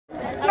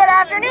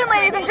afternoon,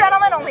 ladies and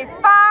gentlemen. Only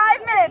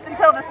 5 minutes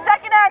until the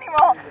second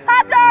annual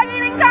hot dog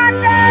eating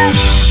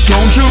contest.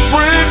 Don't you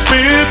bring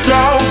me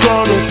down,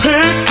 gotta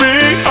pick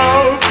me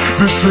up.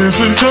 This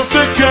isn't just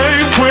a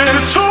game,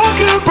 we're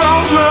talking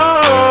about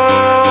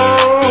love.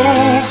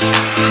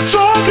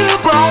 Talking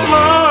about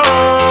love.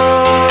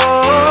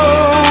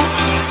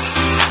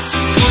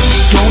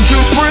 Don't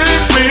you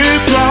bring me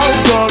down,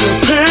 gotta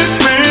pick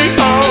me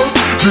up.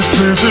 This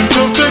isn't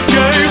just a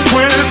game,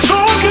 we're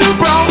talking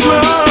about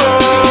love.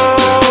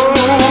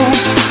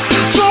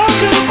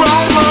 Talking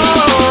about love.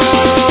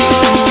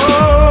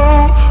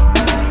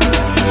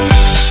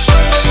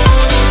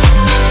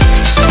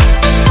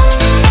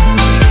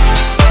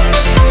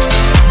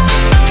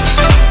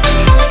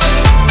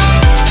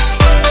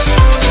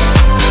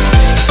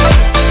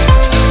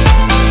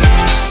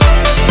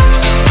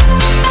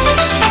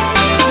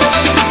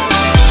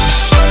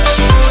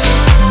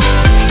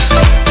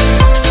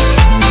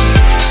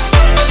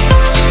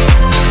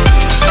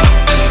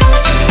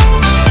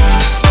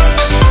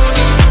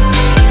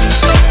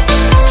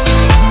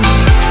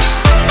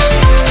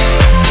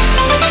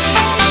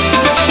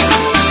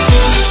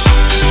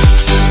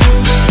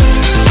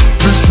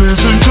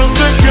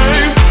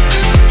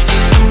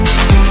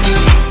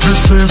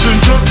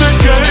 Isn't just a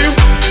game.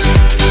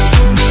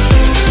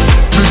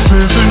 This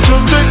isn't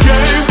just a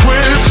game.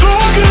 We're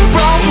talking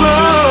about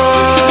love.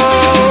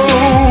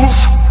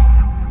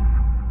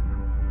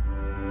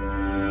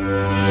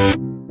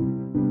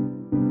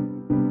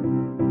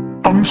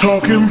 I'm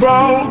talking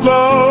about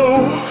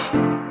love.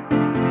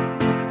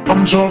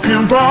 I'm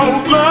talking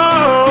about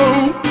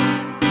love.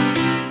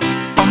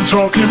 I'm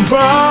talking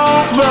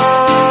about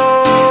love.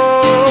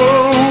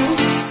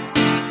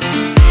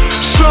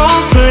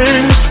 Some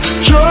things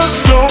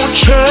just don't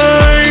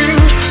change.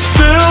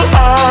 Still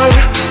I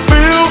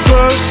feel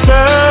the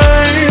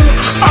same.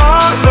 I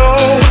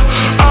know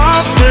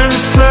I've been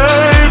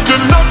saved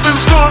and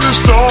nothing's gonna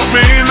stop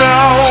me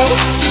now.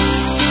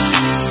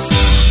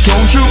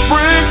 Don't you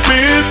bring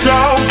me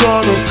down,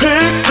 gotta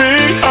pick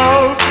me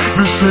up.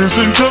 This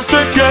isn't just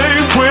a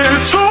game, we're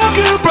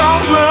talking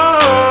about love.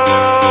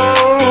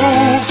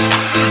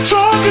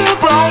 Talking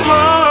about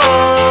love.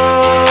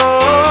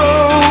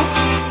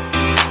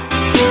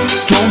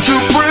 Don't you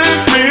bring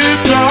me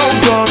down,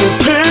 gotta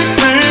pick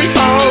me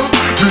up.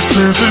 This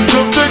isn't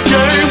just a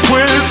game,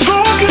 we're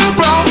talking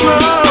about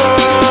love.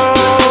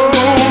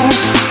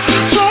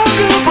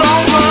 Talking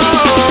about love.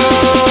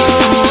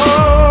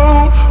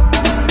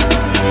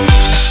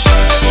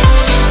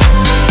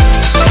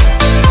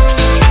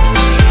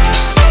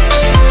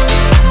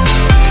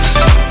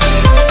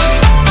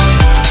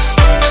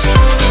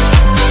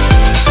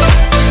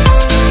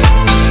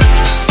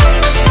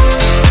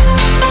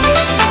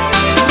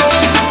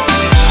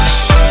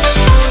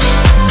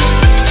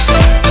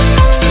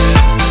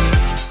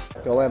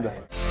 Go Lambda.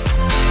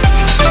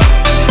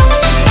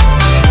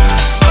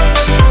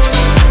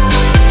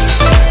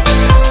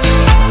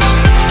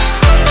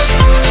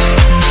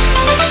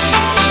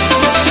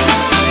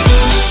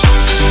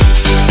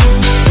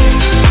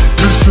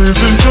 This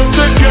isn't just a